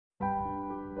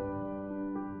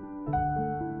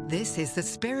This is the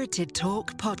Spirited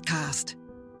Talk podcast.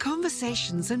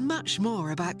 Conversations and much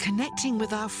more about connecting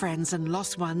with our friends and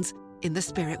lost ones in the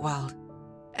spirit world.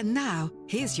 And now,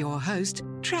 here's your host,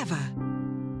 Trevor.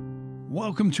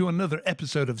 Welcome to another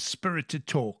episode of Spirited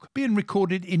Talk, being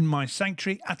recorded in my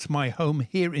sanctuary at my home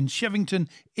here in Shevington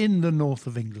in the north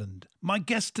of England. My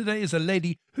guest today is a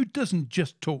lady who doesn't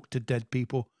just talk to dead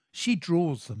people, she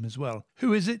draws them as well.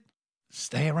 Who is it?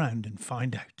 Stay around and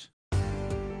find out.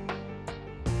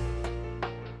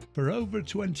 For over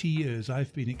 20 years,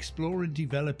 I've been exploring,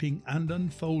 developing and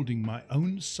unfolding my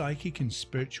own psychic and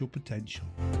spiritual potential.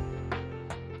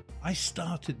 I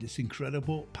started this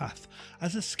incredible path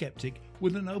as a skeptic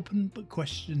with an open but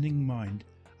questioning mind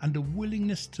and a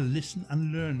willingness to listen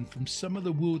and learn from some of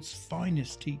the world's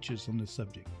finest teachers on the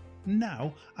subject.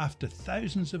 Now, after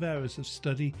thousands of hours of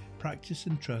study, practice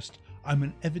and trust, I'm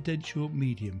an evidential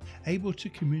medium, able to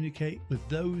communicate with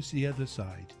those the other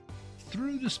side.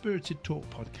 Through the Spirited Talk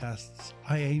podcasts,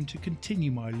 I aim to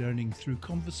continue my learning through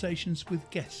conversations with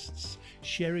guests,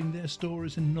 sharing their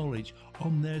stories and knowledge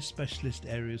on their specialist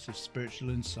areas of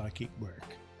spiritual and psychic work.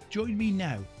 Join me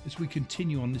now as we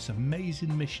continue on this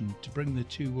amazing mission to bring the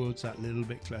two worlds that little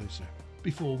bit closer.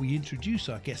 Before we introduce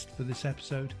our guest for this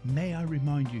episode, may I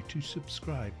remind you to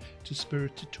subscribe to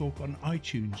Spirited Talk on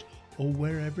iTunes or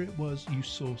wherever it was you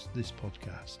sourced this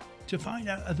podcast. To find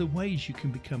out other ways you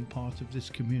can become part of this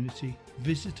community,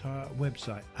 visit our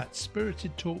website at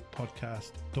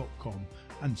spiritedtalkpodcast.com,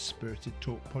 and Spirited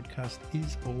Talk Podcast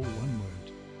is all one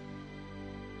word.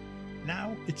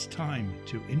 Now it's time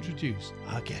to introduce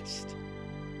our guest.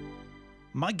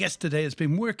 My guest today has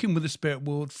been working with the spirit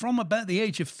world from about the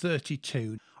age of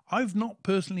 32. I've not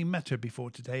personally met her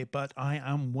before today, but I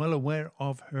am well aware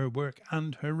of her work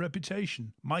and her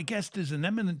reputation. My guest is an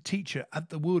eminent teacher at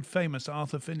the world-famous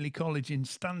Arthur Findlay College in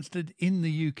Stansted in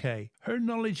the UK. Her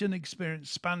knowledge and experience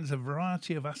spans a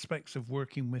variety of aspects of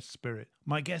working with spirit.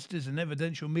 My guest is an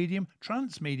evidential medium,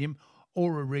 trance medium,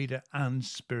 aura reader and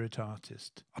spirit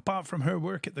artist. Apart from her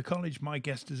work at the college, my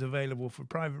guest is available for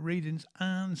private readings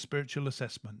and spiritual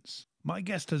assessments. My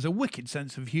guest has a wicked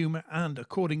sense of humour and,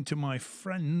 according to my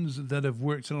friends that have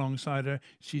worked alongside her,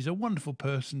 she's a wonderful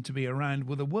person to be around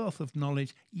with a wealth of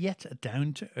knowledge, yet a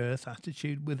down-to-earth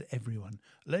attitude with everyone.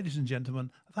 Ladies and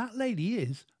gentlemen, that lady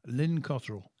is Lynn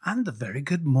Cottrell. And a very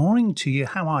good morning to you.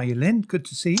 How are you, Lynn? Good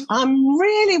to see you. I'm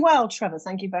really well, Trevor.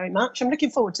 Thank you very much. I'm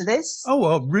looking forward to this. Oh,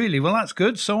 well, really? Well, that's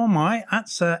good. So am I.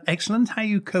 That's excellent. How are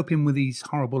you coping with these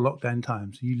horrible lockdown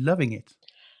times? Are you loving it?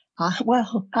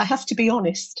 Well, I have to be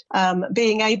honest.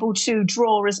 Being able to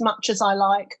draw as much as I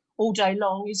like all day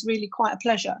long is really quite a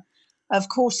pleasure. Of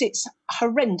course, it's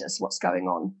horrendous what's going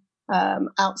on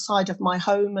outside of my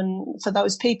home. And for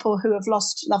those people who have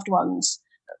lost loved ones,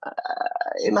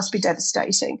 it must be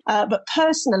devastating. But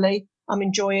personally, I'm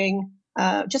enjoying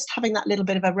just having that little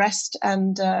bit of a rest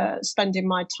and spending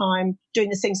my time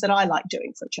doing the things that I like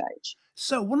doing for a change.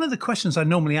 So one of the questions I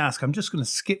normally ask, I'm just going to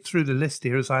skip through the list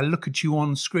here as I look at you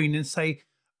on screen and say,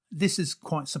 this is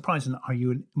quite surprising. Are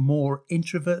you more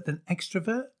introvert than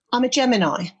extrovert? I'm a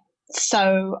Gemini,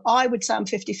 so I would say I'm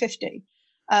 50-50.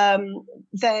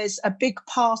 There's a big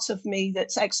part of me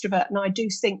that's extrovert, and I do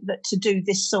think that to do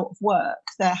this sort of work,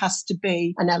 there has to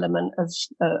be an element of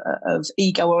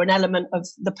ego or an element of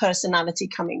the personality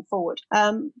coming forward.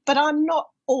 But I'm not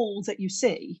all that you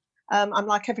see. I'm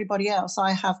like everybody else.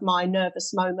 I have my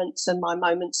nervous moments and my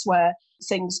moments where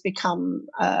things become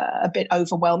a bit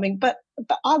overwhelming. But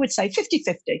I would say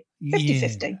 50-50,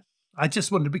 50-50. Yeah. I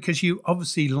just wondered, because you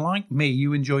obviously, like me,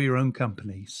 you enjoy your own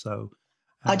company. So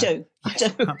I do.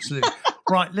 Absolutely.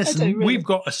 Right, listen, really. We've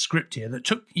got a script here that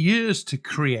took years to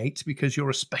create because you're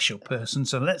a special person.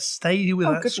 So let's stay with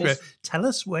that script. Tell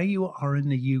us where you are in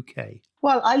the UK.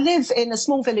 Well, I live in a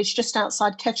small village just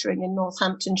outside Kettering in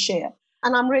Northamptonshire.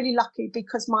 And I'm really lucky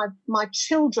because my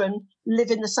children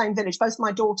live in the same village. Both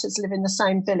my daughters live in the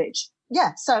same village.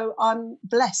 Yeah, so I'm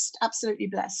blessed, absolutely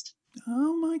blessed.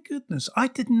 Oh, my goodness. I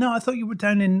didn't know. I thought you were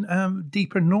down in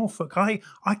deeper Norfolk. I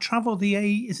travel the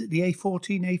is it the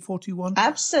A14, A41?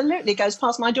 Absolutely. Goes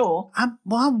past my door.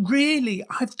 Well, really?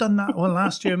 I've done that. Well,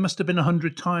 last year it must have been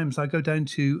 100 times. I go down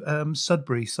to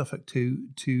Sudbury, Suffolk to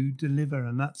deliver,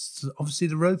 and that's obviously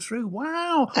the road through.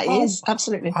 Wow. That is,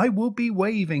 absolutely. I will be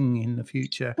waving in the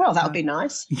future. Well, that would be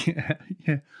nice.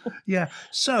 Yeah.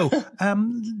 So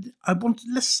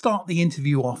let's start the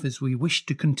interview off as we wish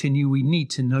to continue. We need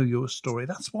to know your story.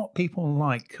 That's what people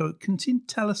like. Can you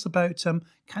tell us about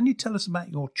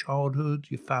your childhood,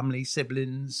 your family,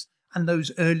 siblings, and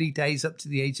those early days up to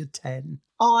the age of 10?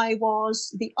 I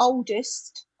was the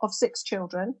oldest of 6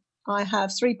 children. I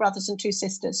have 3 brothers and 2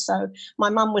 sisters. So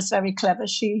my mum was very clever.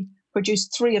 She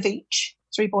produced 3 of each.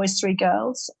 3 boys, 3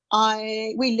 girls.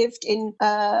 We lived in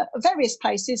various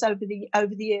places over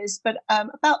the years, but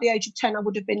about the age of 10, I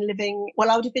would have been living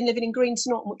in Greens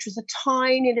Norton, which was a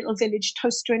tiny little village,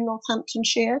 Toaster in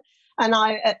Northamptonshire. And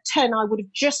at 10, I would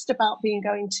have just about been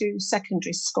going to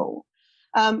secondary school.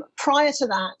 Prior to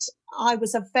that, I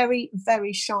was a very,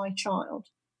 very shy child,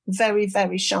 very,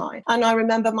 very shy. And I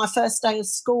remember my first day of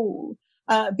school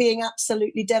being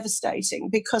absolutely devastating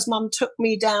because Mum took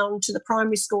me down to the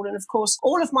primary school. And of course,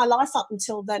 all of my life up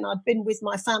until then, I'd been with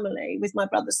my family, with my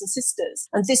brothers and sisters.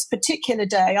 And this particular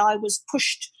day, I was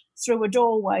pushed through a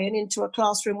doorway and into a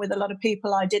classroom with a lot of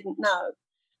people I didn't know.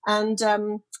 And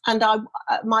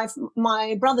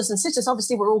my brothers and sisters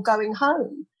obviously were all going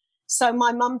home. So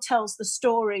my mum tells the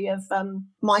story of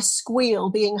my squeal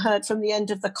being heard from the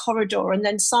end of the corridor, and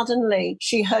then suddenly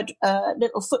she heard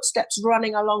little footsteps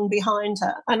running along behind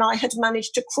her, and I had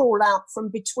managed to crawl out from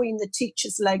between the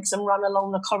teacher's legs and run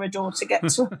along the corridor to get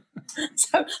to her.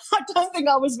 So I don't think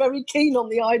I was very keen on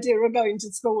the idea of going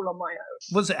to school on my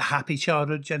own. Was it a happy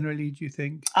childhood generally, do you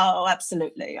think? Oh,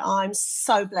 absolutely. I'm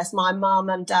so blessed. My mum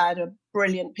and dad are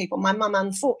brilliant people. My mum,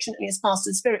 unfortunately, has passed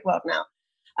to the spirit world now.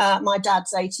 My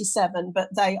dad's 87, but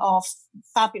they are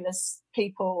fabulous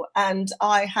people. And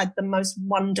I had the most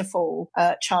wonderful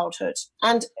childhood.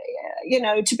 And,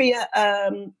 to be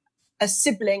a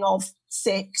sibling of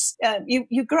 6,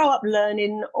 you grow up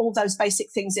learning all those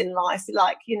basic things in life.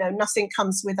 Like, nothing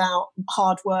comes without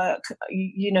hard work.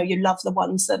 You love the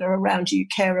ones that are around you. You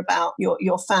care about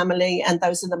your family. And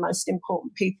those are the most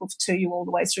important people to you all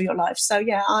the way through your life. So,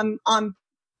 yeah, I'm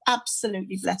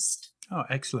absolutely blessed. Oh,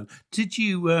 excellent. Did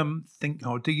you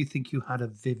do you think you had a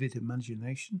vivid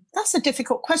imagination? That's a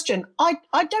difficult question. I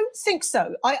don't think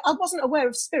so. I wasn't aware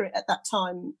of spirit at that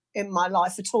time in my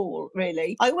life at all,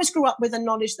 really. I always grew up with a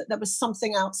knowledge that there was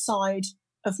something outside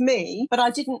of me, but I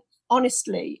didn't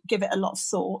honestly give it a lot of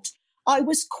thought. I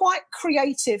was quite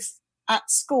creative at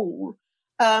school,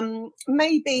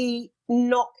 maybe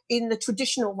not in the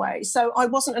traditional way. So I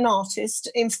wasn't an artist.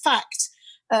 In fact,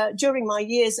 during my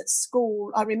years at school,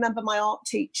 I remember my art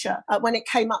teacher, when it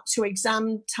came up to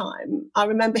exam time, I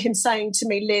remember him saying to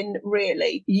me, "Lynn,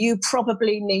 really, you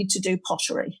probably need to do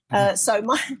pottery." So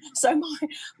my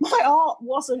art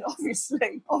wasn't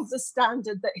obviously of the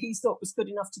standard that he thought was good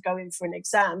enough to go in for an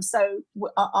exam. So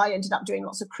I ended up doing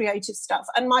lots of creative stuff.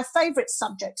 And my favourite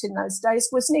subject in those days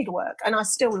was needlework, and I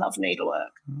still love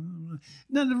needlework.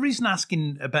 Now, the reason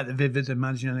asking about the vivid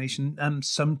imagination,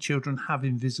 some children have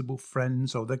invisible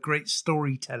friends or they're great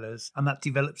storytellers, and that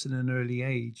develops in an early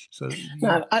age. So,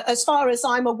 no, as far as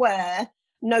I'm aware,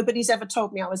 nobody's ever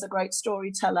told me I was a great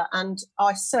storyteller, and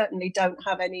I certainly don't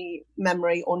have any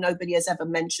memory, or nobody has ever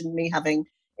mentioned me having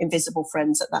invisible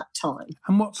friends at that time.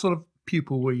 And what sort of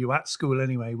pupil were you at school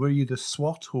anyway? Were you the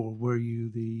SWAT or were you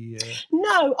the...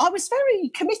 No, I was very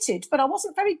committed, but I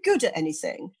wasn't very good at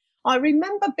anything. I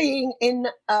remember being in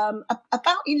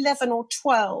about 11 or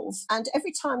 12, and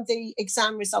every time the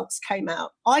exam results came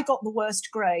out, I got the worst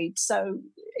grade. So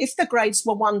if the grades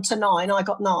were 1 to 9, I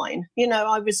got 9.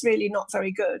 I was really not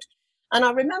very good. And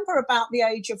I remember about the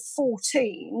age of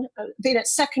 14, being at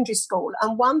secondary school,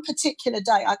 and one particular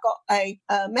day I got a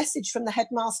message from the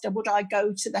headmaster, would I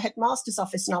go to the headmaster's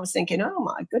office? And I was thinking, oh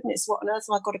my goodness, what on earth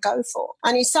have I got to go for?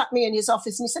 And he sat me in his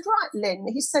office and he said, right, Lynn,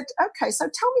 he said, okay, so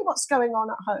tell me what's going on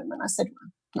at home. And I said,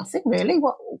 well, nothing really.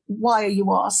 Why are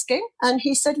you asking? And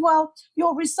he said, well,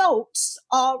 your results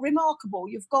are remarkable.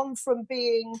 You've gone from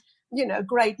being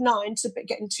grade 9 to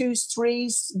getting 2s,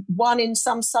 3s, 1 in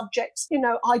some subjects.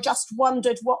 I just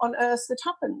wondered what on earth had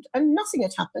happened. And nothing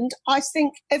had happened. I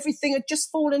think everything had just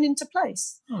fallen into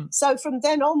place. So from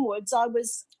then onwards, I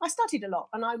studied a lot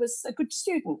and I was a good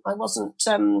student. I wasn't,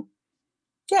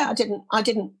 I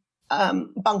didn't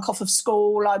bunk off of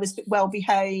school. I was well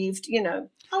behaved,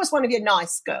 I was one of your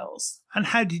nice girls. And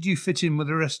how did you fit in with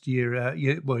the rest of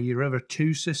your other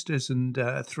 2 sisters and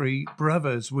 3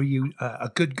 brothers? Were you a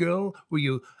good girl? Were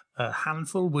you a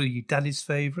handful? Were you Daddy's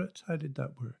favourite? How did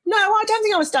that work? No, I don't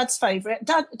think I was Dad's favourite.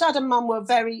 Dad and Mum were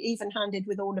very even-handed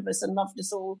with all of us and loved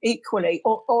us all equally.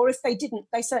 Or if they didn't,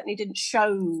 they certainly didn't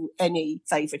show any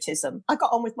favouritism. I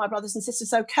got on with my brothers and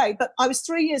sisters okay, but I was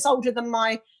 3 years older than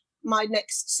my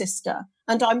next sister,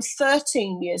 and I'm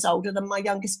 13 years older than my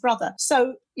youngest brother.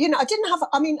 So, I didn't have,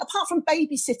 apart from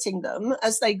babysitting them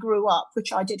as they grew up,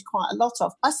 which I did quite a lot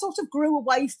of, I sort of grew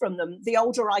away from them. The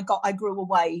older I got, I grew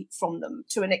away from them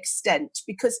to an extent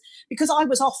because I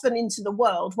was often into the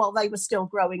world while they were still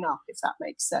growing up, if that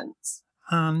makes sense.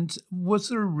 And was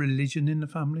there a religion in the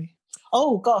family?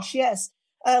 Oh, gosh, yes.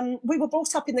 We were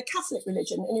brought up in the Catholic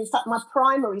religion. And in fact, my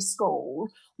primary school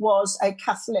was a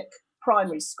Catholic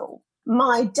primary school.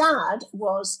 My dad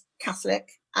was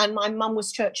Catholic and my mum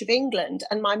was Church of England,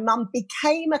 and my mum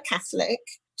became a Catholic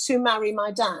to marry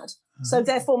my dad. So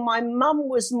therefore, my mum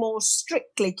was more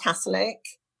strictly Catholic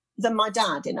than my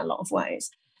dad in a lot of ways.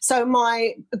 So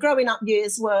my growing up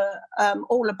years were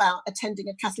all about attending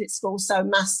a Catholic school, so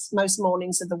mass most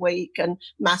mornings of the week and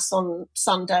mass on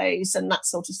Sundays and that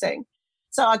sort of thing.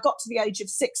 So I got to the age of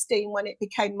 16 when it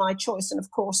became my choice. And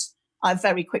of course, I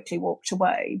very quickly walked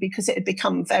away because it had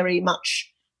become very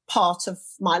much part of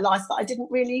my life that I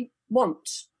didn't really want.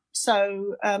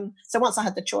 So once I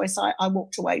had the choice, I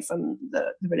walked away from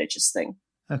the religious thing.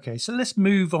 Okay, so let's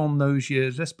move on those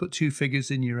years. Let's put two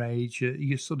figures in your age,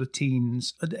 your sort of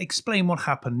teens. Explain what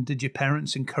happened. Did your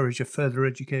parents encourage a further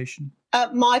education?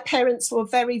 My parents were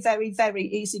very, very, very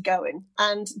easygoing,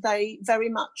 and they very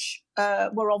much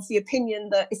were of the opinion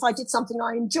that if I did something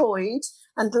I enjoyed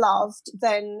and loved,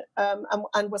 then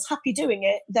and was happy doing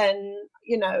it, then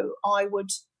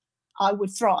I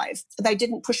would thrive. They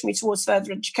didn't push me towards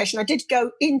further education. I did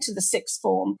go into the sixth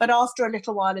form, but after a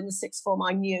little while in the sixth form,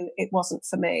 I knew it wasn't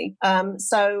for me.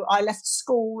 So I left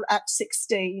school at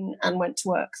 16 and went to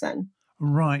work then.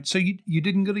 Right. So you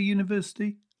didn't go to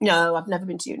university? No, I've never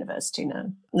been to university,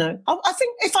 no. I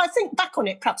think if I think back on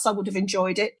it, perhaps I would have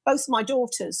enjoyed it. Both my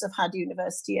daughters have had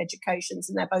university educations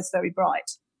and they're both very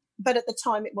bright. But at the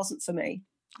time, it wasn't for me.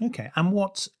 Okay. And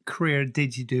what career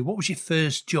did you do? What was your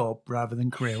first job rather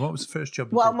than career? What was the first job?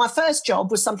 Well, my first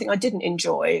job was something I didn't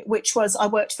enjoy, which was I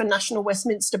worked for National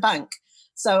Westminster Bank.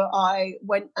 So I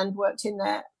went and worked in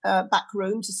their back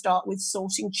room to start with,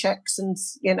 sorting checks and,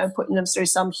 putting them through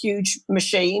some huge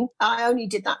machine. I only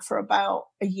did that for about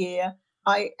a year.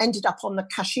 I ended up on the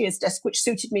cashier's desk, which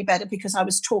suited me better because I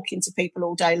was talking to people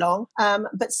all day long.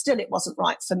 But still, it wasn't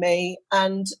right for me.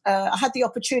 And I had the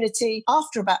opportunity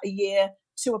after about a year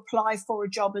to apply for a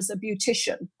job as a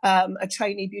beautician, a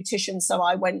trainee beautician. So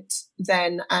I went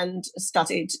then and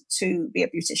studied to be a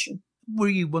beautician. Were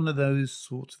you one of those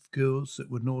sort of girls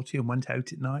that were naughty and went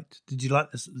out at night? Did you like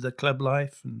the club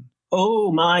life?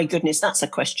 Oh, my goodness, that's a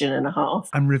question and a half.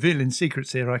 I'm revealing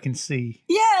secrets here, I can see.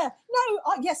 Yeah, no,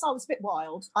 yes, I was a bit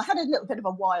wild. I had a little bit of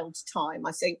a wild time,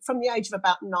 I think, from the age of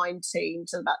about 19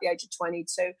 to about the age of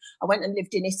 22. I went and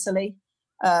lived in Italy.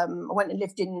 I went and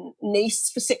lived in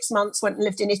Nice for 6 months, went and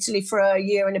lived in Italy for a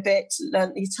year and a bit,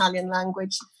 learnt the Italian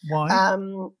language. Why?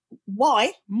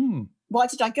 Why? Why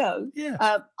did I go?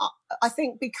 Yeah. I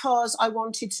think because I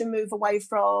wanted to move away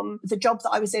from the job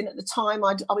that I was in at the time.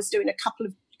 I was doing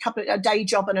a day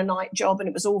job and a night job, and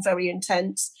it was all very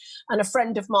intense. And a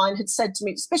friend of mine had said to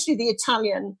me, especially the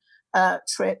Italian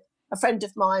trip, a friend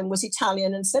of mine was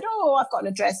Italian and said, "Oh, I've got an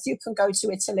address. You can go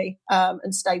to Italy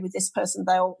and stay with this person.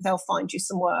 They'll find you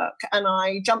some work." And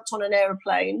I jumped on an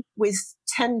aeroplane with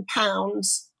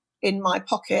 £10 in my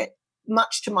pocket,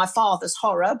 much to my father's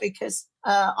horror, because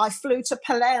I flew to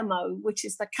Palermo, which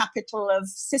is the capital of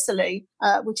Sicily,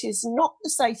 which is not the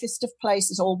safest of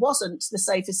places, or wasn't the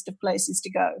safest of places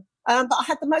to go. But I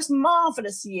had the most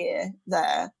marvellous year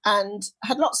there and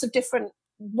had lots of different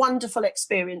wonderful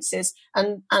experiences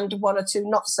and one or two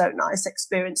not so nice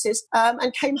experiences,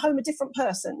 and came home a different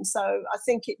person. So I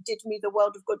think it did me the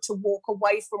world of good to walk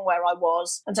away from where I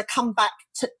was and to come back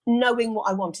to knowing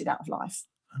what I wanted out of life.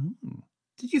 Oh.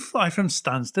 Did you fly from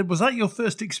Stansted? Was that your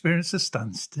first experience of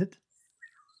Stansted?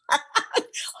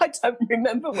 I don't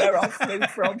remember where I flew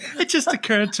from. It just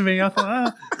occurred to me. I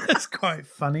thought, that's quite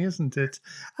funny, isn't it?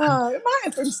 It might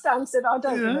have been Stansted. I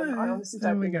don't remember. I honestly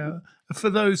don't remember. Go. For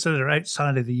those that are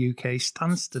outside of the UK,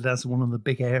 Stansted has one of the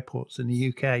big airports in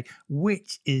the UK,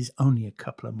 which is only a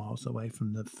couple of miles away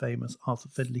from the famous Arthur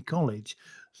Findlay College.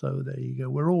 So there you go.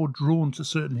 We're all drawn to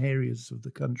certain areas of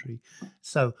the country.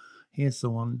 So here's the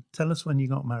one. Tell us when you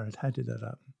got married. How did that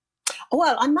happen?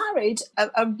 Well, I married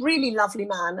a really lovely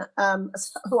man,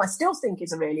 who I still think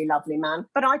is a really lovely man.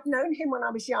 But I'd known him when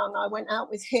I was young. I went out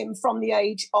with him from the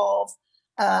age of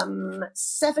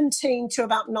 17 to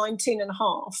about 19 and a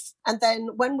half. And then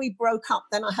when we broke up,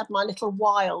 then I had my little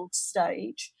wild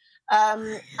stage.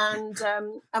 And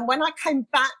when I came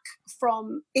back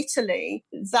from Italy,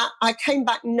 that I came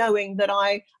back knowing that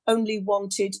I only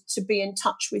wanted to be in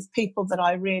touch with people that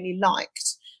I really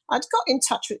liked. I'd got in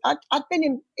touch with, I'd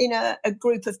been in a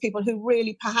group of people who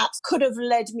really perhaps could have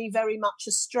led me very much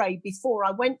astray before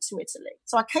I went to Italy.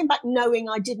 So I came back knowing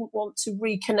I didn't want to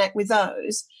reconnect with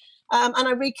those. And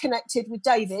I reconnected with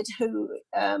David, who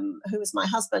was my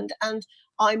husband, and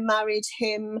I married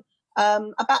him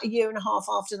about a year and a half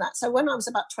after that. So when I was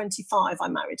about 25, I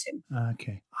married him.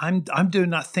 Okay. I'm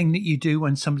doing that thing that you do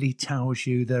when somebody tells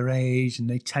you their age and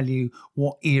they tell you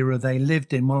what era they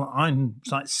lived in. Well, I'm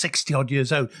like 60 odd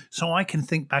years old, so I can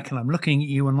think back, and I'm looking at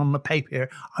you, and on the paper here,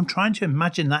 I'm trying to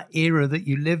imagine that era that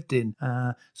you lived in,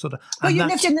 sort of. Well, you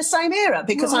lived in the same era,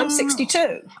 because I'm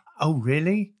 62. Oh,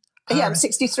 really? Yeah, I'm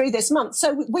 63 this month.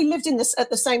 So we lived in this at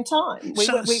the same time.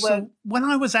 We were. When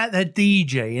I was out there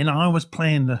DJing, I was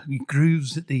playing the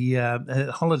grooves at the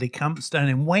holiday camps down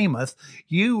in Weymouth.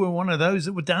 You were one of those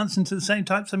that were dancing to the same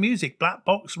types of music, Black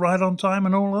Box, Right on Time,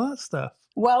 and all of that stuff.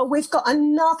 Well, we've got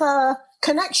another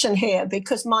connection here,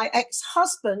 because my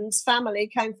ex-husband's family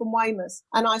came from Weymouth,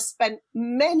 and I spent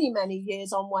many, many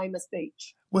years on Weymouth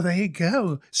Beach. Well, there you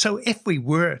go. So if we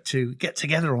were to get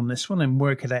together on this one and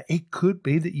work it out, it could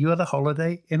be that you had a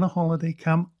holiday in a holiday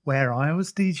camp where I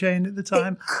was DJing at the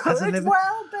time. It could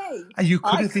well be. And you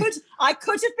could I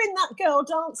could have been that girl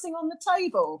dancing on the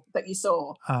table that you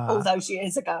saw all those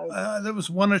years ago. There was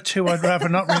one or two I'd rather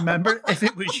not remember if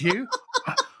it was you.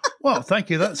 Well, thank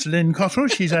you. That's Lynn Cottrell.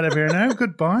 She's out of here now.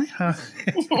 Goodbye.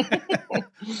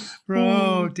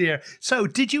 Oh, dear. So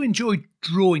did you enjoy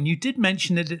drawing? You did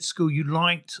mention that at school you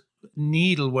liked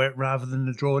needlework rather than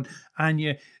the drawing, and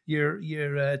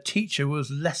your teacher was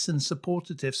less than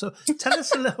supportive. So tell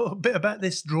us a little bit about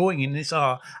this drawing and this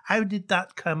art. How did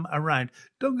that come around?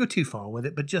 Don't go too far with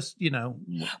it, but just,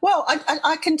 Well,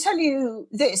 I can tell you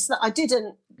this, that I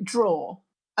didn't draw.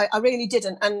 I really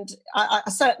didn't, and I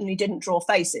certainly didn't draw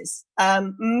faces.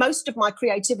 Most of my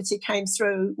creativity came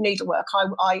through needlework.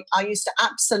 I used to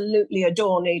absolutely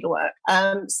adore needlework.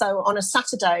 So on a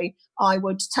Saturday, I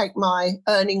would take my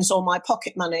earnings or my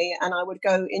pocket money, and I would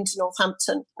go into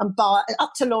Northampton and buy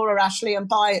up to Laura Ashley and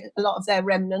buy a lot of their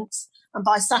remnants. And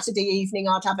by Saturday evening,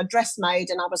 I'd have a dress made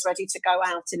and I was ready to go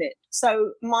out in it.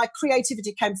 So my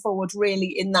creativity came forward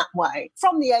really in that way.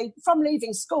 From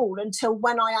leaving school until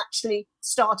when I actually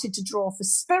started to draw for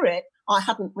Spirit, I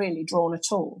hadn't really drawn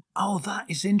at all. Oh, that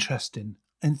is interesting.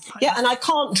 Yeah, and I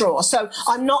can't draw. So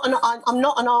I'm not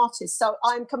an artist. So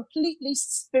I'm completely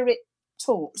Spirit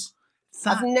taught.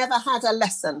 I've never had a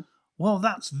lesson. Well,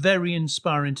 that's very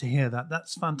inspiring to hear that.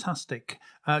 That's fantastic.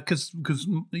 Because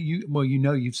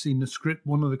you've seen the script.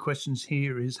 One of the questions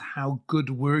here is, how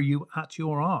good were you at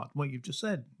your art? Well, you've just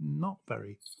said not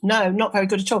very. No, not very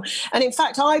good at all. And in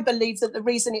fact, I believe that the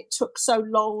reason it took so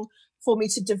long for me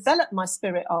to develop my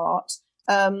Spirit art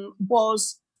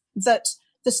was that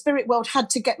the spirit world had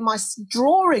to get my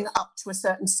drawing up to a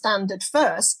certain standard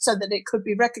first so that it could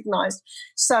be recognised.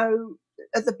 So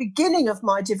at the beginning of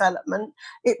my development,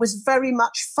 it was very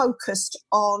much focused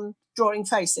on drawing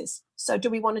faces. So do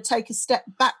we want to take a step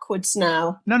backwards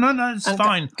now? No, it's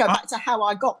fine. Go back to how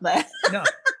I got there. No,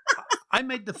 I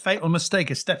made the fatal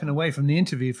mistake of stepping away from the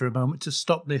interview for a moment to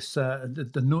stop this. We're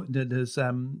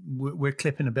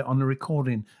clipping a bit on the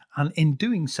recording, and in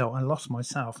doing so, I lost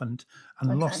myself and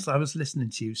lost. I was listening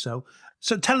to you. So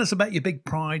tell us about your big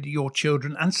pride, your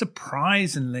children, and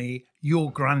surprisingly,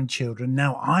 your grandchildren.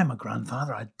 Now, I'm a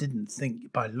grandfather. I didn't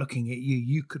think by looking at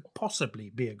you could possibly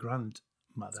be a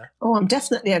grandmother. Oh, I'm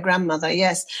definitely a grandmother.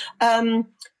 Yes.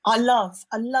 I love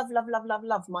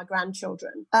my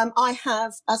grandchildren. I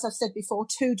have, as I've said before,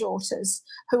 2 daughters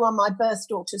who are my birth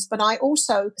daughters, but I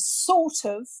also sort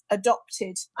of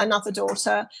adopted another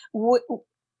daughter.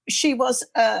 She was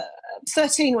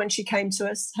 13 when she came to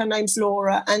us. Her name's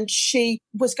Laura, and she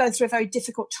was going through a very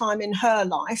difficult time in her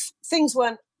life. Things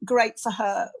weren't great for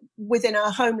her within her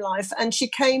home life, and she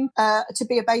came to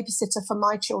be a babysitter for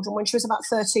my children when she was about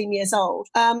 13 years old.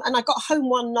 And I got home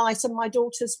one night and my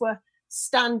daughters were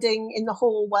standing in the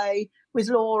hallway with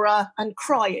Laura and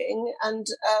crying, and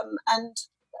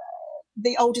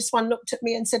the oldest one looked at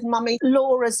me and said, "Mummy,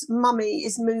 Laura's mummy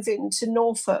is moving to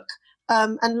Norfolk.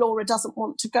 And Laura doesn't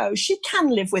want to go. She can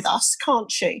live with us,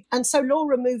 can't she?" And so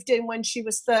Laura moved in when she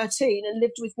was 13 and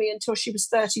lived with me until she was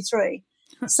 33.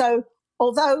 So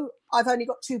although I've only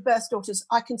got 2 birth daughters,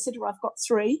 I consider I've got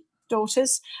 3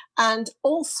 daughters, and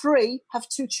all 3 have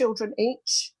 2 children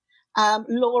each.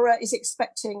 Laura is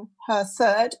expecting her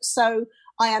 3rd, so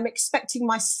I am expecting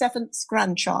my 7th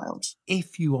grandchild.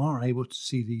 If you are able to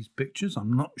see these pictures,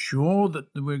 I'm not sure that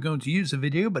we're going to use a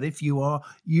video, but if you are,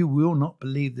 you will not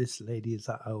believe this lady is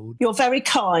that old. You're very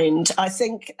kind. I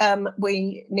think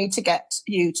we need to get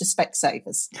you to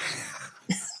Specsavers.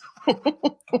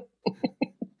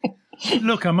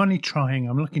 Look, I'm only trying.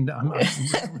 I'm looking.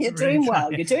 You're really doing well.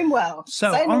 trying. You're doing well.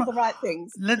 So Saying all the right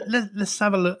things. let's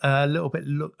have a little bit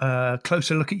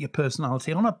closer look at your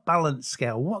personality on a balance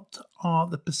scale. What are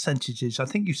the percentages? I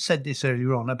think you said this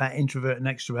earlier on about introvert and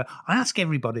extrovert. I ask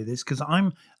everybody this because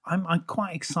I'm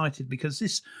quite excited because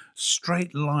this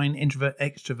straight line introvert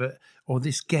extrovert or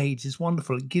this gauge is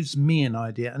wonderful. It gives me an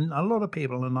idea and a lot of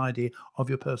people an idea of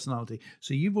your personality.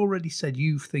 So you've already said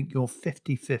you think you're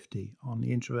 50-50 on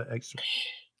the introvert extrovert.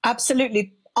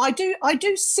 Absolutely. I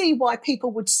do see why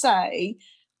people would say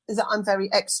that I'm very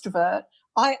extrovert.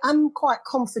 I am quite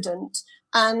confident,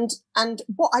 and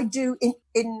what I do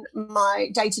in my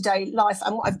day-to-day life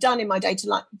and what I've done in my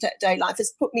day-to-day life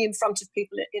has put me in front of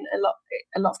people in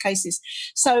a lot of cases.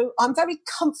 So I'm very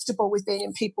comfortable with being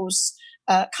in people's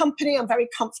company. I'm very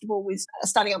comfortable with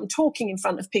standing up and talking in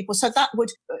front of people. So that would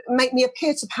make me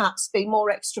appear to perhaps be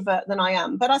more extrovert than I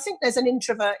am. But I think there's an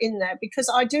introvert in there because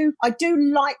I do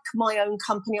like my own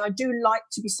company. I do like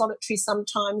to be solitary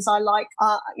sometimes. I like,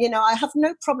 I have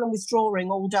no problem with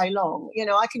drawing all day long.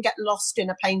 I can get lost in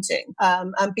a painting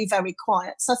and be very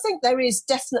quiet. So I think there is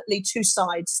definitely two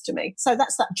sides to me. So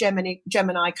that's that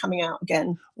Gemini coming out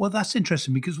again. Well, that's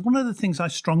interesting because one of the things I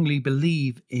strongly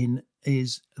believe in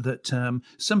is that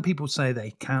some people say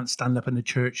they can't stand up in a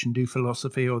church and do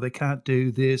philosophy, or they can't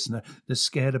do this, and they're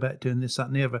scared about doing this, that,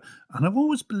 and the other. And I've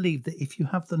always believed that if you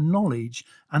have the knowledge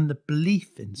and the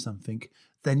belief in something,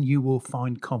 then you will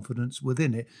find confidence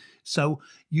within it. So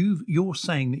you're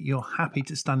saying that you're happy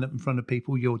to stand up in front of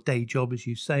people. Your day job, as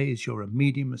you say, is you're a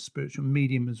medium, a spiritual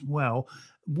medium as well.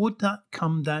 Would that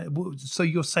come down? So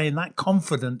you're saying that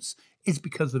confidence is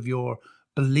because of your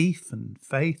belief and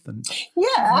faith and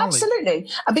knowledge. Absolutely,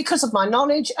 because of my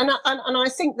knowledge, and I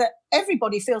think that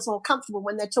everybody feels more comfortable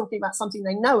when they're talking about something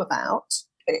they know about.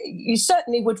 You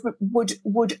certainly would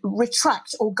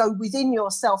retract or go within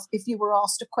yourself if you were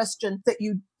asked a question that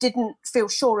you didn't feel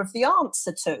sure of the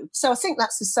answer to. So I think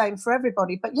that's the same for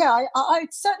everybody. But yeah, I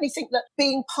certainly think that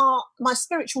being my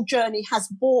spiritual journey has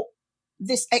brought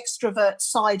this extrovert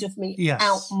side of me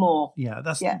out more. Yeah,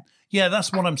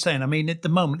 that's what I'm saying. I mean, at the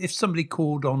moment, if somebody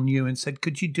called on you and said,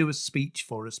 could you do a speech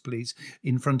for us, please,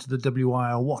 in front of the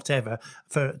WI or whatever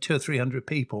for 200 or 300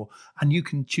 people, and you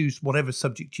can choose whatever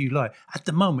subject you like, at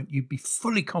the moment, you'd be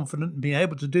fully confident and be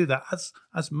able to do that,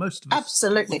 as most of us.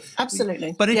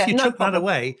 Absolutely. But if you took that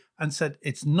away and said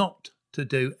it's not to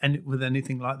do with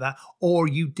anything like that, or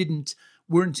you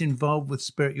weren't involved with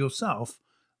spirit yourself,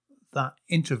 that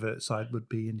introvert side would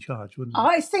be in charge, wouldn't it?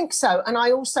 I think so. And I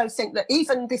also think that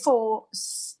even before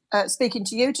speaking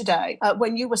to you today,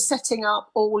 when you were setting up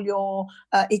all your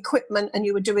equipment and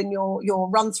you were doing your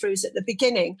run-throughs at the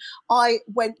beginning, I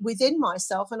went within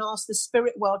myself and asked the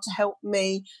spirit world to help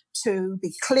me to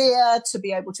be clear, to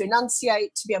be able to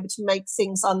enunciate, to be able to make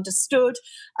things understood.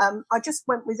 I just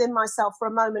went within myself for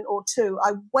a moment or two.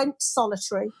 I went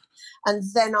solitary, and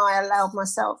then I allowed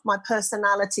my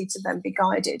personality to then be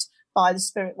guided by the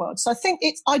spirit world. So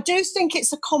I do think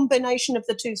it's a combination of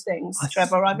the two things,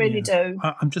 Trevor. I really do.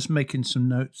 I'm just making some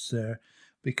notes there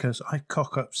because I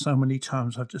cock up so many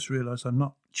times. I've just realised I'm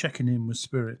not checking in with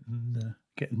spirit and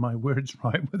getting my words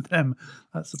right with them.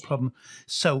 That's the problem.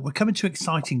 So we're coming to an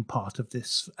exciting part of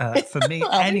this for me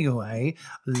anyway,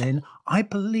 Lynn. I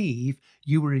believe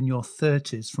you were in your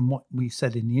 30s from what we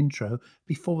said in the intro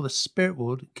before the spirit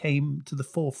world came to the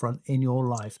forefront in your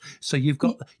life. So you've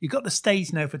got the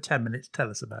stage now for 10 minutes. Tell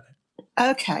us about it.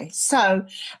 Okay, so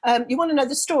you want to know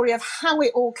the story of how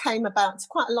it all came about. It's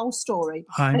quite a long story,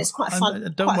 and it's quite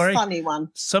a funny one.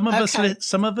 Some of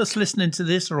us listening to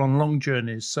this are on long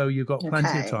journeys, so you've got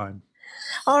plenty of time.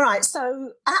 All right,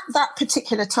 so at that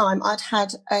particular time, I'd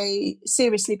had a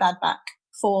seriously bad back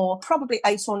for probably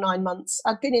 8 or 9 months.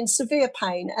 I'd been in severe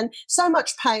pain, and so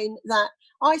much pain that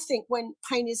I think when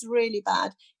pain is really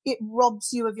bad, it robs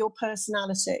you of your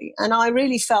personality. And I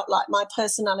really felt like my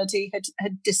personality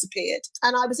had disappeared.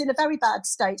 And I was in a very bad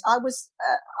state. I was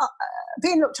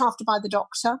being looked after by the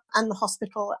doctor and the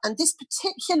hospital. And this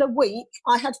particular week,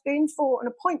 I had been for an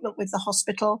appointment with the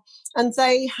hospital, and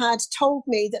they had told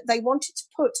me that they wanted to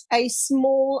put a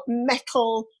small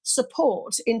metal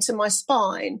support into my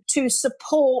spine to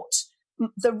support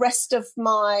the rest of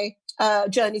my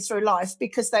journey through life,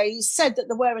 because they said that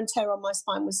the wear and tear on my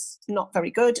spine was not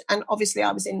very good, and obviously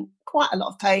I was in quite a lot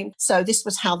of pain, so this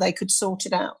was how they could sort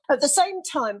it out. At the same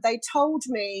time, they told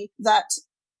me that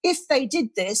if they did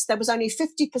this, there was only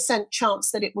 50%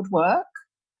 chance that it would work,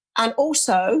 And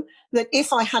also that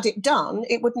if I had it done,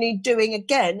 it would need doing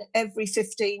again every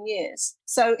 15 years.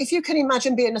 So if you can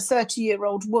imagine being a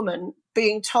 30-year-old woman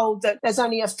being told that there's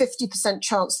only a 50%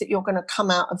 chance that you're going to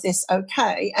come out of this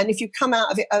okay. And if you come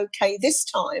out of it okay this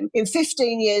time, in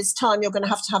 15 years' time, you're going to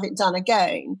have it done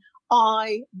again.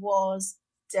 I was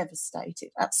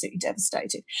devastated, absolutely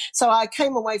devastated. So I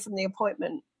came away from the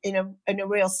appointment in a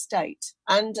real state.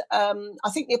 And I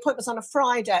think the appointment was on a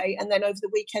Friday, and then over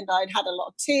the weekend I'd had a lot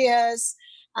of tears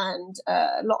and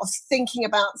a lot of thinking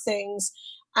about things.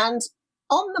 And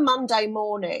on the Monday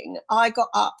morning, I got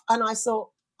up and I thought,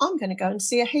 I'm going to go and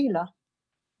see a healer.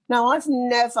 Now, up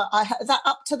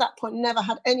to that point, never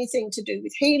had anything to do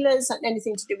with healers, and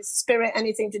anything to do with spirit,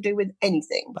 anything to do with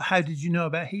anything. But how did you know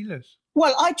about healers?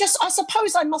 Well, I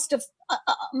suppose I must have,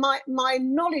 my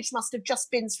knowledge must have just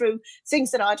been through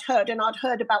things that I'd heard, and I'd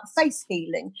heard about faith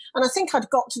healing. And I think I'd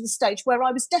got to the stage where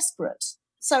I was desperate.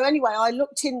 So anyway, I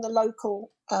looked in the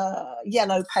local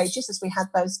yellow pages, as we had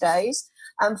those days,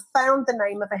 and found the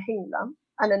name of a healer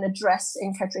and an address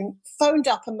in Kettering, phoned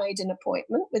up and made an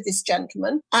appointment with this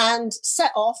gentleman, and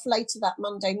set off later that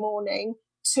Monday morning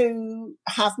to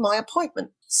have my appointment.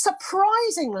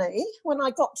 Surprisingly, when I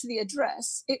got to the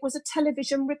address, it was a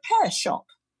television repair shop.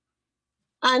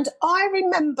 And I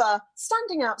remember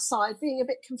standing outside being a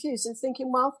bit confused and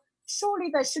thinking, well,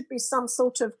 surely there should be some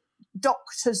sort of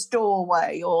doctor's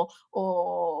doorway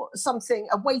or something,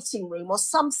 a waiting room or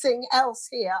something else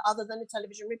here other than a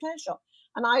television repair shop.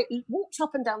 And I walked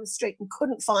up and down the street and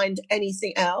couldn't find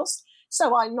anything else.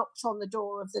 So I knocked on the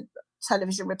door of the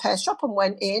television repair shop and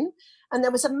went in. And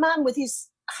there was a man with his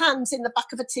hands in the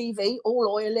back of a TV, all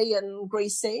oily and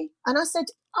greasy. And I said,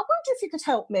 I wonder if you could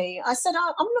help me. I said,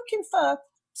 I'm looking for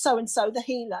so-and-so, the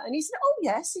healer. And he said, oh,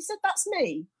 yes. He said, that's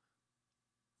me.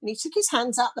 And he took his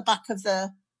hands out the back of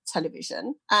the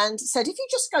television and said, if you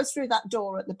just go through that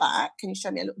door at the back, can you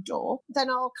show me a little door, then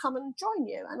I'll come and join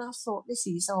you. And I thought, this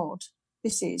is odd.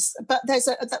 But there's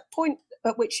that point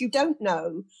at which you don't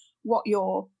know what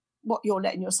you're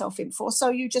letting yourself in for. So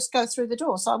you just go through the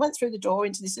door. So I went through the door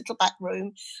into this little back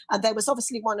room, and there was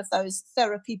obviously one of those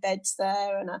therapy beds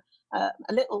there and a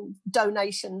little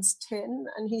donations tin.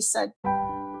 And he said,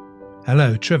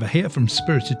 hello, Trevor here from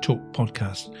Spirited Talk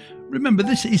Podcast. Remember,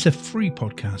 this is a free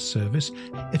podcast service.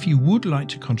 If you would like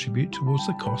to contribute towards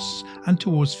the costs and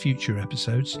towards future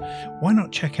episodes, why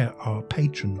not check out our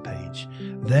Patreon page?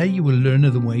 There you will learn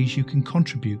of the ways you can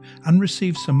contribute and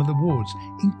receive some of the awards,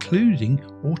 including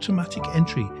automatic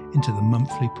entry into the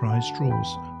monthly prize draws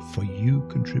for you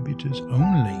contributors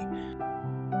only.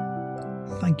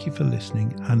 Thank you for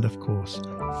listening, and of course,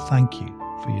 thank you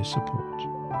for your support.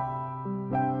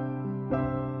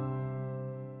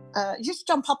 Just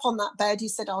jump up on that bed. He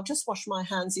said, I'll just wash my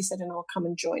hands. He said, and I'll come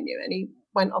and join you. And he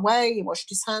went away, he washed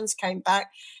his hands, came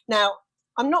back. Now,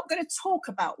 I'm not going to talk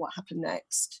about what happened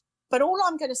next, but all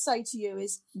I'm going to say to you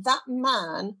is that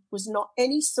man was not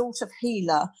any sort of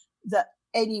healer that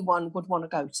anyone would want to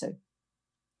go to.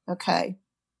 Okay.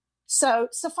 So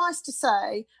suffice to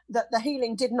say that the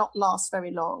healing did not last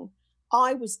very long.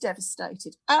 I was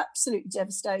devastated, absolutely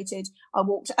devastated. I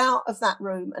walked out of that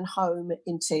room and home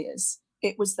in tears.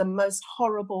 It was the most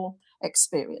horrible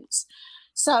experience.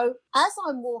 So as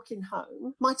I'm walking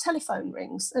home, my telephone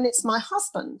rings and it's my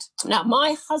husband. Now,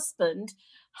 my husband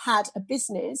had a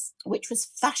business which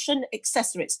was fashion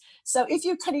accessories. So if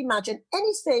you can imagine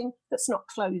anything that's not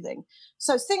clothing.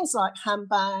 So things like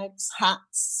handbags,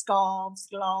 hats, scarves,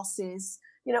 glasses,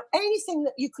 anything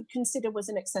that you could consider was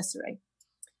an accessory.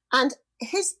 And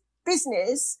his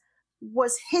business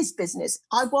was his business.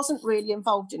 I wasn't really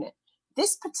involved in it.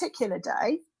 This particular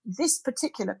day, this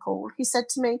particular call, he said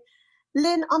to me,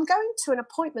 Lynn, I'm going to an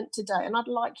appointment today and I'd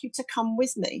like you to come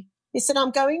with me. He said,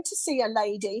 I'm going to see a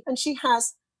lady and she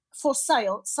has for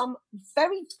sale some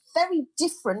very, very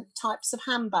different types of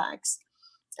handbags.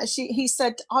 He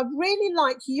said, I'd really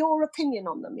like your opinion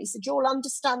on them. He said, you'll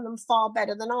understand them far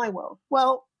better than I will.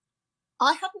 Well,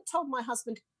 I hadn't told my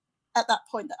husband at that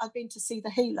point that I'd been to see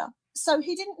the healer. So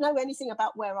he didn't know anything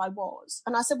about where I was.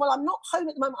 And I said, well, I'm not home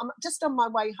at the moment. I'm just on my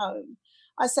way home.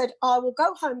 I said, I will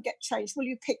go home, get changed. Will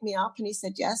you pick me up? And he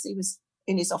said, yes. He was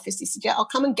in his office. He said, yeah, I'll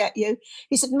come and get you.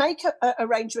 He said, make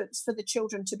arrangements for the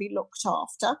children to be looked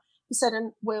after. He said,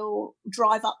 and we'll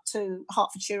drive up to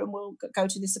Hertfordshire and we'll go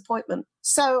to this appointment.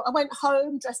 So I went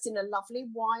home dressed in a lovely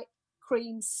white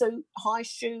cream suit, high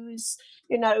shoes,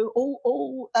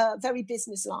 all very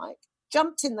businesslike.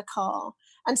 Jumped in the car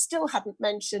and still hadn't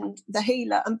mentioned the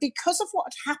healer. And because of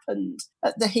what had happened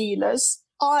at the healers,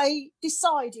 I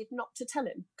decided not to tell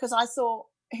him because I thought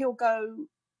he'll go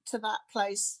to that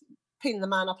place, pin the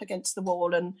man up against the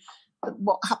wall and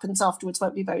what happens afterwards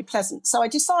won't be very pleasant. So I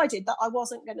decided that I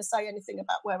wasn't going to say anything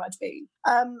about where I'd been.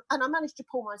 And I managed to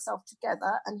pull myself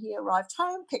together, and he arrived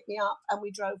home, picked me up, and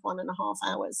we drove 1.5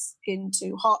 hours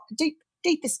into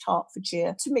deepest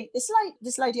Hertfordshire to meet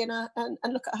this lady and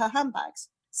look at her handbags.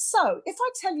 So if I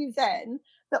tell you then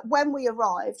that when we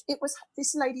arrived, it was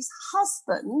this lady's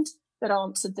husband that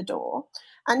answered the door,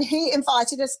 and he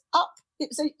invited us up. It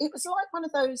was like one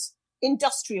of those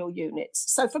industrial units.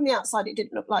 So from the outside, it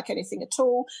didn't look like anything at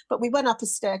all. But we went up a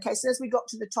staircase, and as we got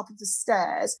to the top of the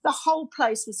stairs, the whole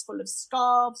place was full of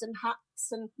scarves and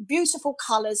hats and beautiful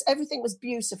colours. Everything was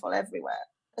beautiful everywhere.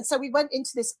 And so we went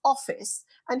into this office,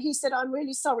 and he said, "I'm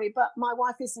really sorry, but my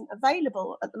wife isn't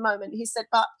available at the moment." He said,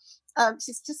 "But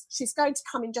she's going to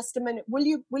come in just a minute. Will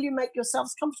you make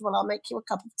yourselves comfortable? I'll make you a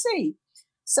cup of tea."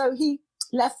 So he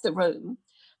left the room,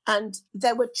 and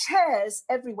there were chairs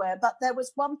everywhere, but there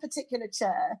was one particular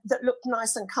chair that looked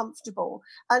nice and comfortable.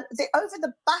 And over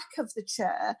the back of the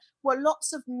chair were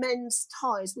lots of men's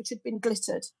ties which had been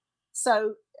glittered.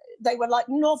 So they were like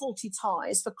novelty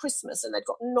ties for Christmas, and they'd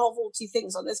got novelty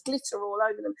things on. There's glitter all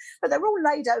over them, but they're all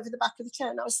laid over the back of the chair.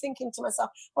 And I was thinking to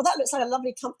myself, well, that looks like a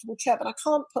lovely, comfortable chair, but I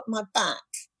can't put my back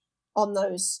on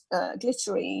those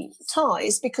glittery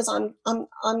ties because I'm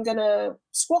going to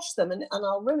squash them and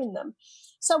I'll ruin them.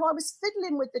 So I was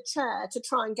fiddling with the chair to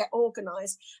try and get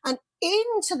organised, and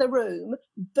into the room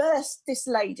burst this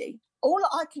lady. All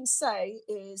I can say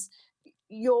is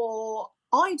your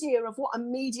idea of what a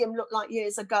medium looked like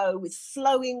years ago, with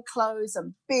flowing clothes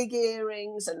and big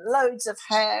earrings and loads of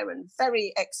hair and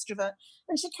very extrovert.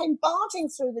 And she came barging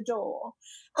through the door,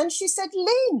 and she said,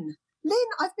 Lynn,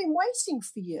 I've been waiting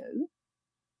for you."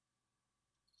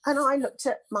 And I looked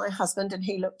at my husband, and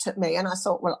he looked at me, and I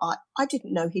thought, well, I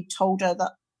didn't know he'd told her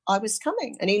that I was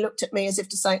coming. And he looked at me as if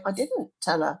to say, I didn't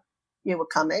tell her you were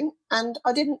coming, and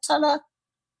I didn't tell her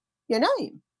your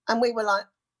name. And we were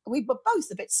both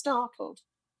a bit startled.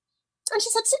 And she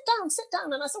said, sit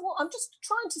down. And I said, well, I'm just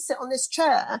trying to sit on this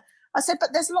chair. I said, but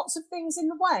there's lots of things in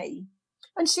the way.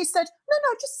 And she said, no,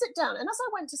 just sit down. And as I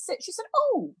went to sit, she said,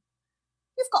 oh,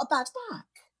 you've got a bad back.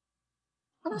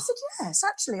 And I said, yes,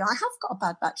 actually, I have got a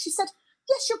bad back. She said,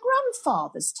 yes, your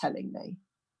grandfather's telling me.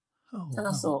 And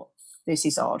I thought, this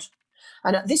is odd.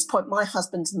 And at this point, my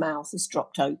husband's mouth has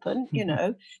dropped open. You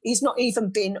know, he's not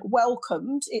even been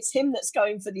welcomed. It's him that's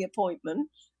going for the appointment.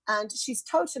 And she's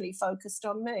totally focused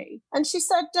on me. And she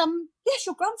said, yes,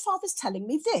 your grandfather's telling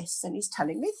me this, and he's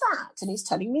telling me that, and he's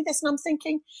telling me this. And I'm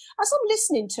thinking, as I'm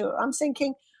listening to her, I'm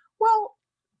thinking, well,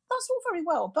 that's all very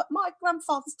well, but my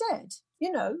grandfather's dead,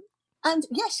 you know. And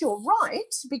yes, you're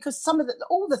right, because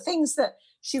all the things that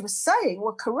she was saying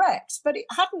were correct, but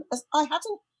I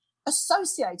hadn't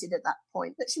associated at that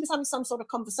point that she was having some sort of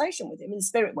conversation with him in the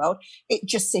spirit world. It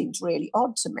just seemed really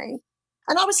odd to me.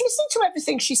 And I was listening to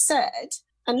everything she said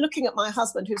and looking at my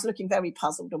husband, who's looking very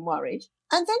puzzled and worried.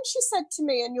 And then she said to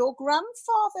me, and your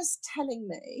grandfather's telling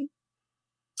me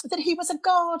that he was a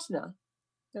gardener.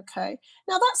 Okay.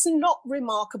 Now, that's not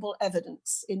remarkable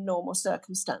evidence in normal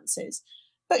circumstances.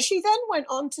 But she then went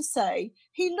on to say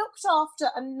he looked after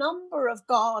a number of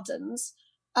gardens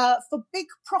for big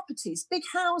properties, big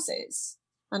houses.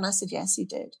 And I said, yes, he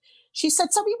did. She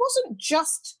said, so he wasn't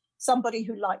just somebody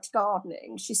who liked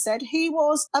gardening. She said he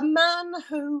was a man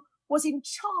who was in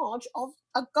charge of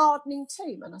a gardening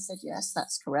team. And I said, yes,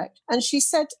 that's correct. And she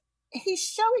said, he's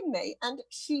showing me. And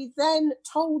she then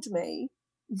told me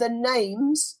the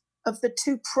names of the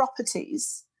 2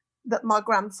 properties that my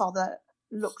grandfather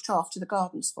looked after the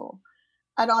gardens for.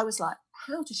 And I was like,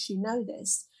 how does she know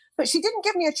this? But she didn't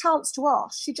give me a chance to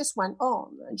ask. She just went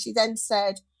on. And she then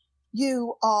said,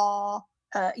 your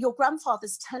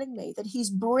grandfather's telling me that he's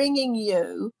bringing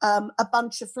you a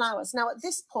bunch of flowers. Now, at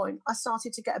this point, I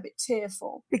started to get a bit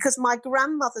tearful because my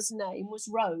grandmother's name was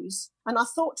Rose. And I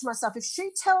thought to myself, if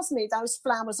she tells me those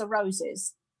flowers are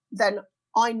roses, then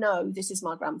I know this is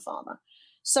my grandfather.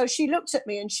 So she looked at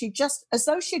me, and she just, as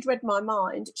though she'd read my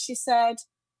mind, she said,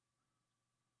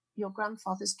 your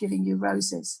grandfather's giving you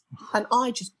roses. And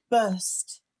I just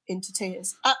burst into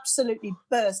tears, absolutely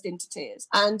burst into tears.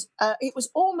 And it was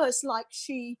almost like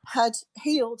she had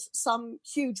healed some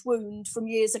huge wound from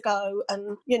years ago.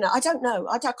 And, you know, I don't know,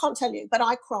 I can't tell you, but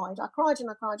I cried and I cried.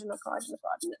 And at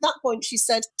that point, she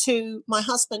said to my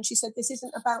husband, she said, this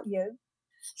isn't about you.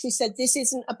 She said, this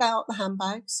isn't about the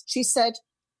handbags. She said,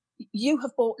 you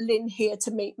have brought Lynn here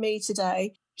to meet me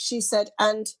today. She said,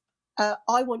 and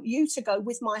I want you to go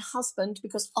with my husband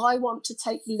because I want to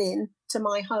take Lynn to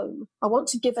my home. I want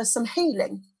to give her some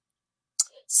healing.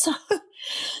 So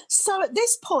at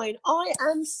this point, I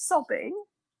am sobbing.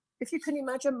 If you can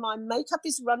imagine, my makeup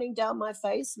is running down my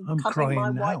face. I'm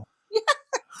crying now.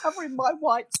 covering my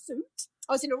white suit.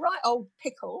 I was in a right old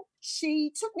pickle.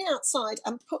 She took me outside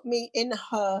and put me in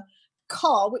her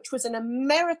car, which was an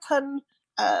American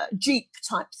Jeep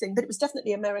type thing, but it was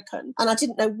definitely American. And I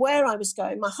didn't know where I was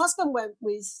going. My husband went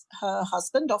with her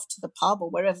husband off to the pub or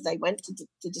wherever they went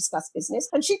to discuss business.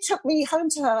 And she took me home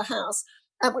to her house,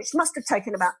 which must have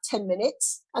taken about 10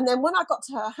 minutes. And then when I got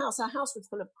to her house was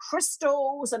full of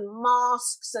crystals and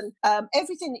masks and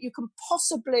everything that you can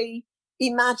possibly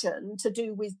imagine to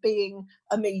do with being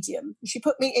a medium. She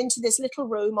put me into this little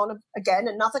room on, again,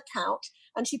 another couch,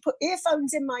 and she put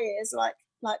earphones in my ears like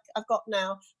I've got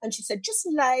now. And she said, just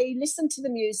listen to the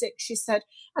music, she said,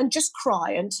 and just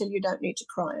cry until you don't need to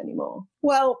cry anymore.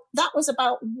 Well, that was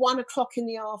about 1 o'clock in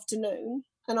the afternoon.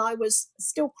 And I was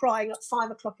still crying at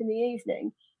 5 o'clock in the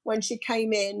evening when she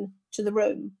came in to the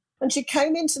room. And she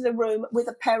came into the room with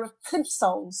a pair of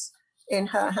plimsolls in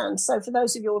her hand. So for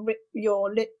those of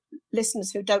your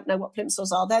listeners who don't know what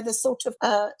plimsolls are, they're the sort of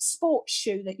sports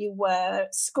shoe that you wear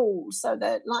at school. So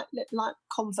they're like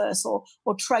Converse or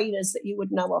trainers that you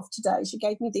would know of today. She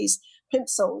gave me these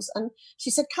plimsolls and she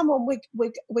said, come on,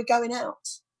 we're going out.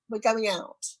 We're going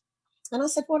out. And I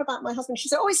said, what about my husband? She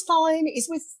said, oh, he's fine.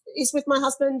 He's with my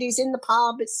husband. He's in the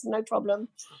pub. It's no problem.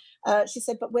 She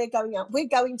said, but we're going out. We're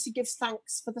going to give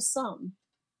thanks for the sun.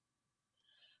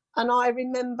 And I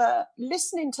remember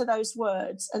listening to those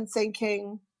words and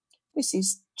thinking, this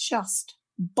is just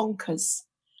bonkers.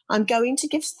 I'm going to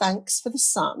give thanks for the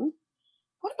sun.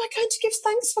 What am I going to give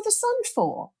thanks for the sun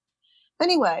for?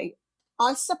 Anyway,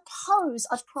 I suppose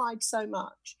I'd cried so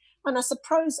much. And I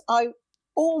suppose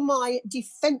all my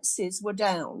defenses were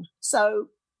down. So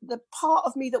the part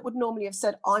of me that would normally have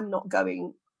said, I'm not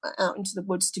going out into the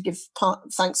woods to give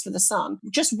thanks for the sun,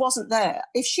 just wasn't there.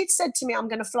 If she'd said to me, I'm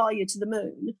going to fly you to the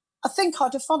moon, I think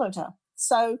I'd have followed her.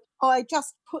 So I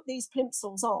just put these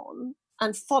plimsolls on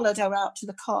and followed her out to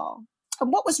the car.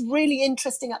 And what was really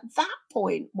interesting at that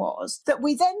point was that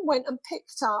we then went and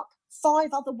picked up 5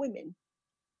 other women.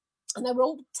 And they were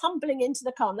all tumbling into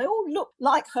the car. And they all looked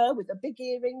like her with the big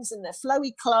earrings and their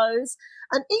flowy clothes.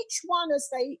 And each one, as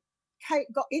they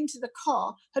got into the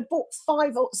car, had bought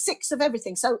 5 or 6 of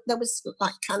everything. So there was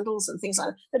like candles and things like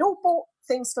that. They'd all bought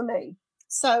things for me.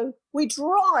 So we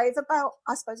drive about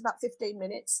 15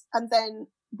 minutes, and then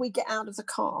we get out of the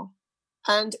car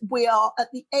and we are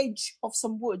at the edge of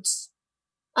some woods.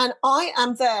 And I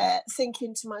am there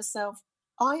thinking to myself,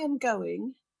 I am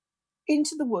going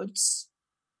into the woods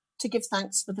to give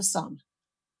thanks for the sun.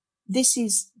 This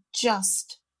is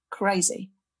just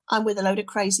crazy. I'm with a load of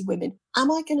crazy women.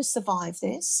 Am I going to survive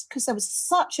this? Because there was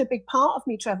such a big part of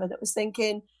me, Trevor, that was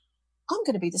thinking, I'm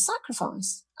going to be the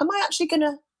sacrifice. Am I actually going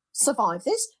to survive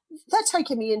this? They're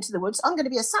taking me into the woods. I'm going to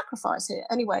be a sacrifice here.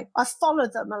 Anyway, I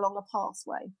followed them along a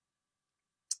pathway.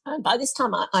 And by this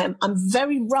time, I'm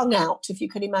very wrung out, if you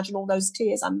can imagine all those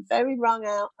tears. I'm very wrung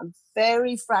out. I'm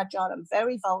very fragile. I'm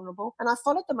very vulnerable. And I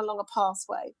followed them along a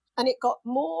pathway. And it got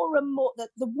more and more,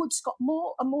 the woods got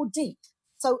more and more deep.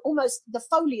 So almost the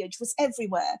foliage was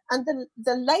everywhere. And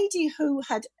the lady who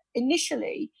had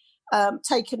initially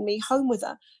taken me home with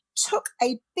her took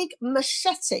a big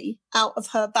machete out of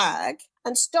her bag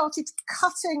and started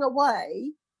cutting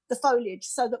away the foliage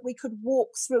so that we could walk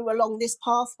through along this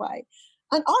pathway.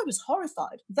 And I was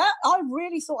horrified. That I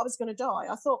really thought I was going to die.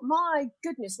 I thought, my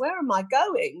goodness, where am I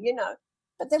going?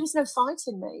 But there was no fight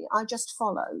in me. I just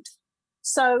followed.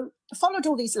 So I followed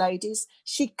all these ladies.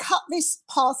 She cut this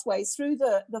pathway through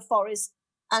the forest,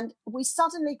 and we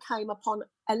suddenly came upon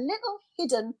a little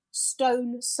hidden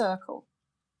stone circle.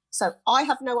 So I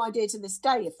have no idea to this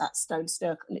day if that stone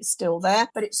circle is still there,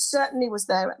 but it certainly was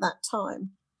there at that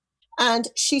time. And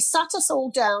she sat us all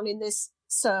down in this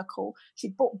circle. She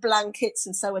bought blankets,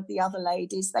 and so had the other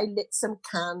ladies. They lit some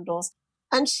candles.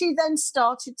 And she then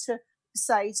started to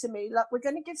say to me, look, we're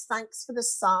going to give thanks for the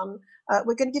sun.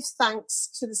 We're going to give thanks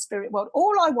to the spirit world.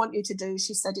 All I want you to do,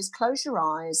 she said, is close your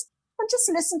eyes and just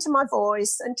listen to my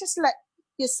voice and just let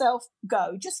yourself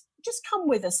go. Just come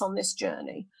with us on this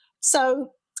journey.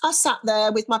 So I sat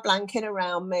there with my blanket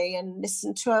around me and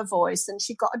listened to her voice, and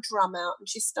she got a drum out and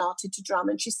she started to drum,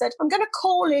 and she said, I'm going to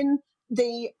call in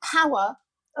the power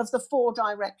of the 4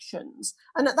 directions.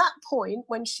 And at that point,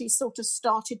 when she sort of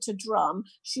started to drum,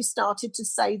 she started to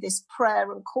say this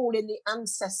prayer and call in the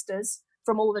ancestors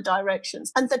from all the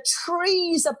directions. And the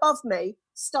trees above me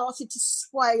started to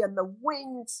sway and the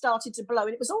wind started to blow.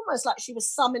 And it was almost like she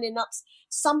was summoning up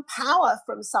some power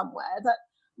from somewhere that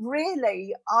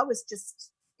really I was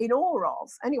just in awe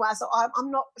of. Anyway, I thought,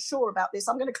 I'm not sure about this.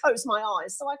 I'm going to close my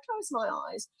eyes. So I closed my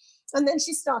eyes. And then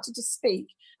she started to speak.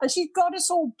 And she got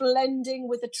us all blending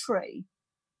with a tree.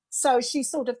 So she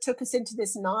sort of took us into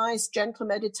this nice, gentle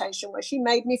meditation where she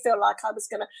made me feel like I was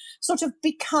going to sort of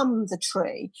become the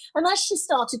tree. And as she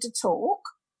started to talk,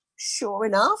 sure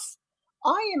enough,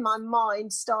 I, in my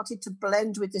mind, started to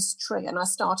blend with this tree, and I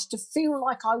started to feel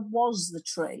like I was the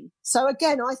tree. So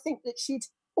again, I think that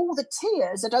all the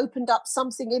tears had opened up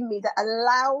something in me that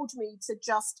allowed me to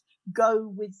just go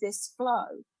with this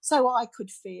flow. So I could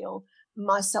feel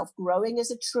myself growing as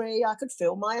a tree. I could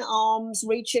feel my arms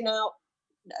reaching out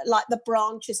like the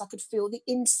branches. I could feel the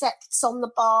insects on the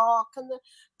bark and the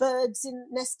birds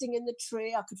nesting in the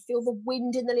tree. I could feel the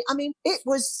wind in the leaf. I mean, it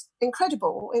was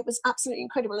incredible. It was absolutely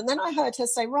incredible. And then I heard her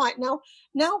say, right, now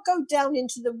go down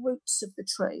into the roots of the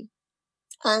tree.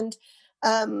 And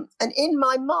in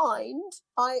my mind,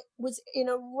 I was in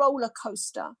a roller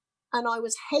coaster, and I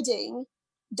was heading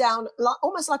down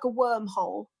almost like a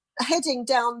wormhole, heading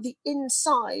down the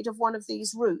inside of one of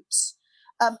these roots.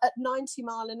 At 90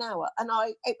 miles an hour. And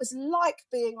it was like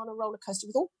being on a roller coaster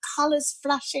with all colours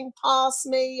flashing past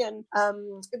me. And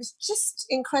it was just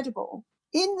incredible.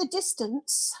 In the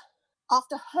distance,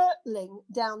 after hurtling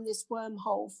down this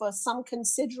wormhole for some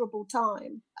considerable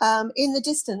time, in the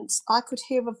distance, I could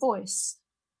hear a voice.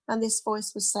 And this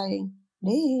voice was saying,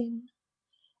 Lynn,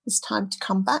 it's time to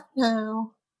come back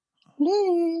now.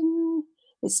 Lynn,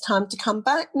 it's time to come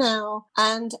back now.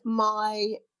 And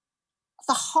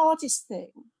the hardest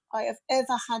thing I have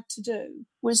ever had to do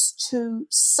was to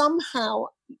somehow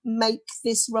make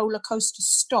this roller coaster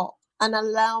stop and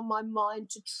allow my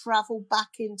mind to travel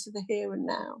back into the here and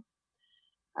now.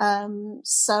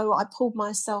 So I pulled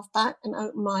myself back and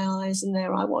opened my eyes, and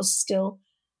there I was, still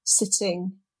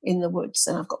sitting in the woods.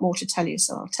 And I've got more to tell you,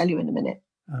 so I'll tell you in a minute.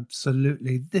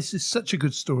 Absolutely. This is such a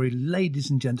good story. Ladies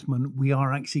and gentlemen, we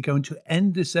are actually going to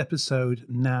end this episode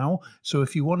now. So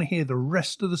if you want to hear the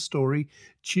rest of the story,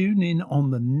 tune in on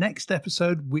the next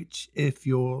episode, which if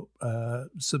you're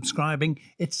subscribing,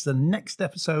 it's the next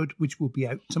episode, which will be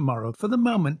out tomorrow. For the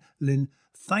moment, Lynn,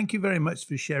 thank you very much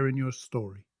for sharing your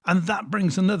story. And that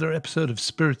brings another episode of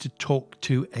Spirited Talk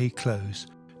to a close.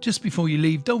 Just before you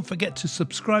leave, don't forget to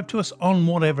subscribe to us on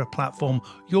whatever platform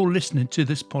you're listening to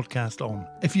this podcast on.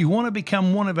 If you want to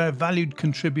become one of our valued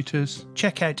contributors,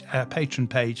 check out our Patreon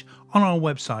page on our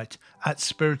website at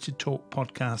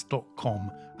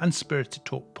spiritedtalkpodcast.com. And Spirited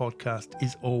Talk Podcast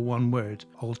is all one word.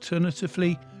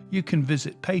 Alternatively, you can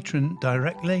visit Patreon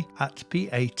directly at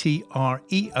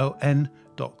patreon.com.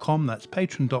 That's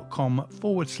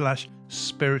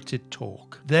patreon.com/Spirited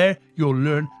Talk. There you'll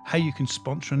learn how you can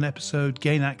sponsor an episode,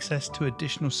 gain access to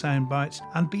additional sound bites,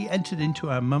 and be entered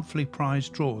into our monthly prize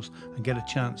draws and get a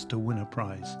chance to win a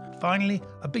prize. Finally,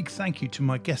 a big thank you to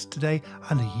my guest today,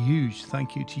 and a huge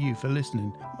thank you to you for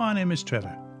listening. My name is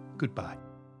Trevor. Goodbye.